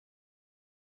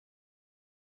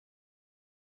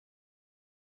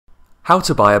How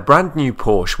to buy a brand new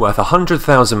Porsche worth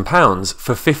 £100,000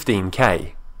 for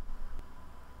 15k.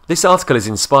 This article is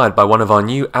inspired by one of our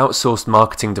new outsourced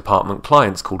marketing department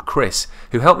clients called Chris,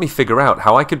 who helped me figure out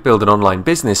how I could build an online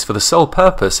business for the sole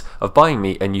purpose of buying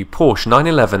me a new Porsche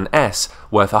 911S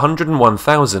worth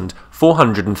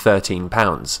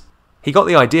 £101,413. He got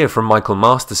the idea from Michael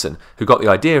Masterson, who got the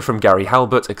idea from Gary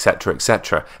Halbert, etc,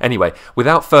 etc. Anyway,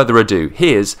 without further ado,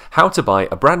 here's how to buy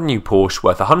a brand new Porsche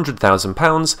worth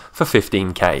 £100,000 for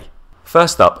 15k.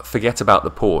 First up, forget about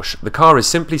the Porsche. The car is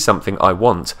simply something I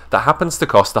want that happens to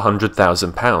cost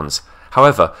 £100,000.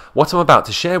 However, what I'm about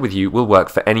to share with you will work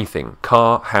for anything: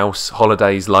 car, house,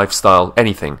 holidays, lifestyle,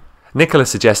 anything. Nicola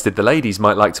suggested the ladies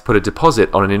might like to put a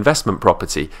deposit on an investment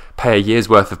property, pay a year's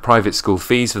worth of private school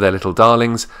fees for their little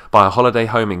darlings, buy a holiday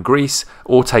home in Greece,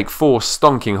 or take 4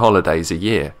 stonking holidays a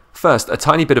year. First, a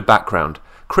tiny bit of background.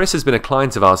 Chris has been a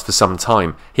client of ours for some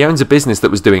time. He owns a business that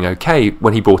was doing okay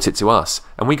when he brought it to us,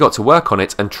 and we got to work on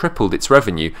it and tripled its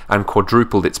revenue and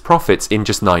quadrupled its profits in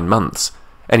just 9 months.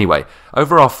 Anyway,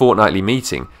 over our fortnightly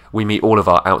meeting, we meet all of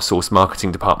our outsourced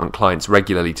marketing department clients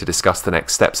regularly to discuss the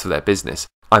next steps for their business.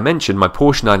 I mentioned my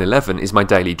Porsche 911 is my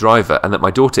daily driver and that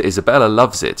my daughter Isabella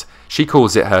loves it. She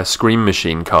calls it her scream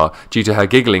machine car due to her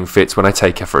giggling fits when I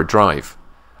take her for a drive.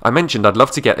 I mentioned I'd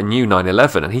love to get a new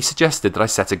 911 and he suggested that I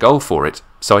set a goal for it,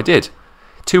 so I did.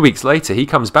 2 weeks later he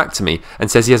comes back to me and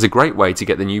says he has a great way to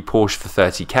get the new Porsche for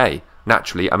 30k.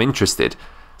 Naturally, I'm interested.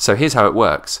 So here's how it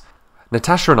works.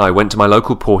 Natasha and I went to my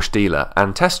local Porsche dealer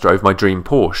and test drove my dream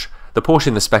Porsche. The Porsche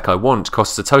in the spec I want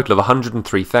costs a total of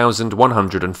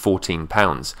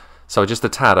 £103,114, so just a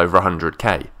tad over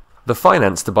 100k. The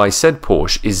finance to buy said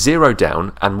Porsche is 0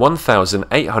 down and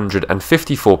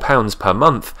 £1,854 per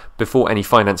month. Before any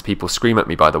finance people scream at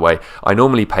me, by the way, I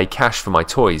normally pay cash for my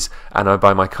toys, and I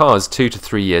buy my cars 2 to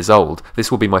 3 years old. This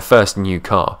will be my first new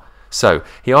car. So,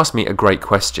 he asked me a great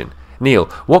question. Neil,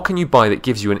 what can you buy that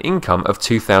gives you an income of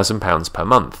 £2,000 per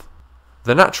month?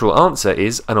 The natural answer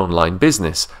is an online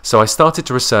business, so I started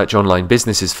to research online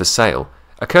businesses for sale.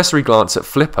 A cursory glance at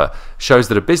Flipper shows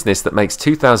that a business that makes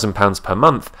 £2,000 per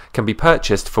month can be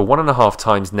purchased for 1.5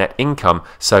 times net income,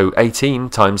 so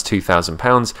 18 times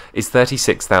 £2,000 is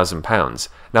 £36,000.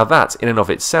 Now that, in and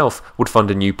of itself, would fund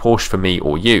a new Porsche for me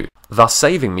or you, thus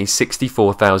saving me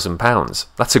 £64,000.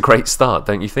 That's a great start,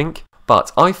 don't you think?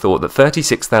 But I thought that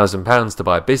 £36,000 to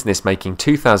buy a business making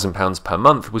 £2,000 per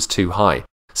month was too high.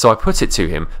 So I put it to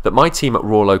him that my team at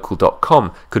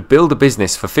rawlocal.com could build a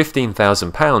business for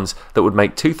 £15,000 that would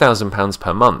make £2,000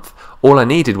 per month. All I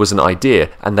needed was an idea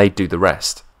and they'd do the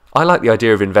rest. I like the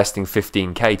idea of investing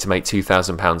 15k to make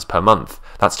 £2,000 per month.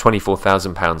 That's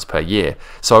 £24,000 per year.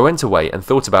 So I went away and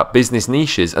thought about business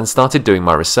niches and started doing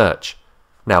my research.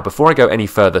 Now, before I go any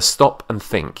further, stop and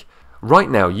think. Right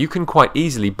now, you can quite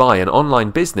easily buy an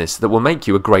online business that will make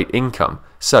you a great income.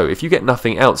 So if you get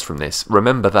nothing else from this,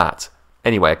 remember that.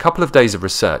 Anyway, a couple of days of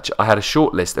research, I had a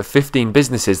short list of 15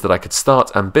 businesses that I could start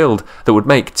and build that would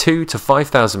make £2,000 to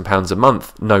 £5,000 a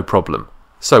month, no problem.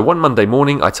 So one Monday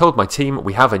morning, I told my team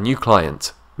we have a new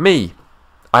client. Me!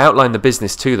 I outlined the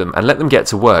business to them and let them get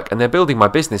to work, and they're building my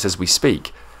business as we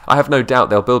speak. I have no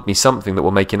doubt they'll build me something that will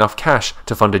make enough cash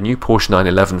to fund a new Porsche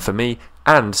 911 for me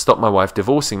and stop my wife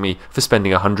divorcing me for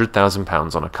spending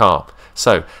 £100,000 on a car.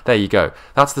 So, there you go.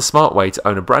 That's the smart way to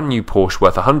own a brand new Porsche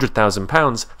worth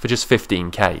 £100,000 for just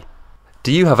 15k.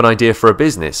 Do you have an idea for a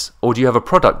business? Or do you have a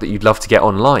product that you'd love to get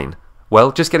online?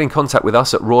 Well, just get in contact with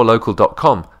us at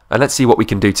rawlocal.com and let's see what we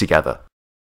can do together.